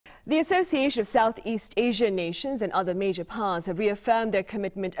The Association of Southeast Asian Nations and other major powers have reaffirmed their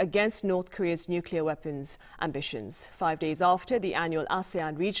commitment against North Korea's nuclear weapons ambitions. 5 days after the annual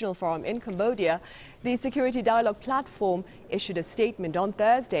ASEAN Regional Forum in Cambodia, the Security Dialogue Platform issued a statement on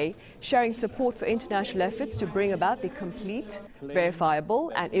Thursday sharing support for international efforts to bring about the complete,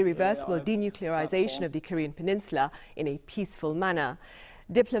 verifiable and irreversible denuclearization of the Korean Peninsula in a peaceful manner.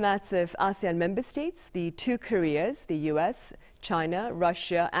 Diplomats of ASEAN member states, the two Koreas, the US, China,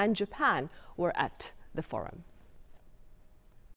 Russia and Japan, were at the forum.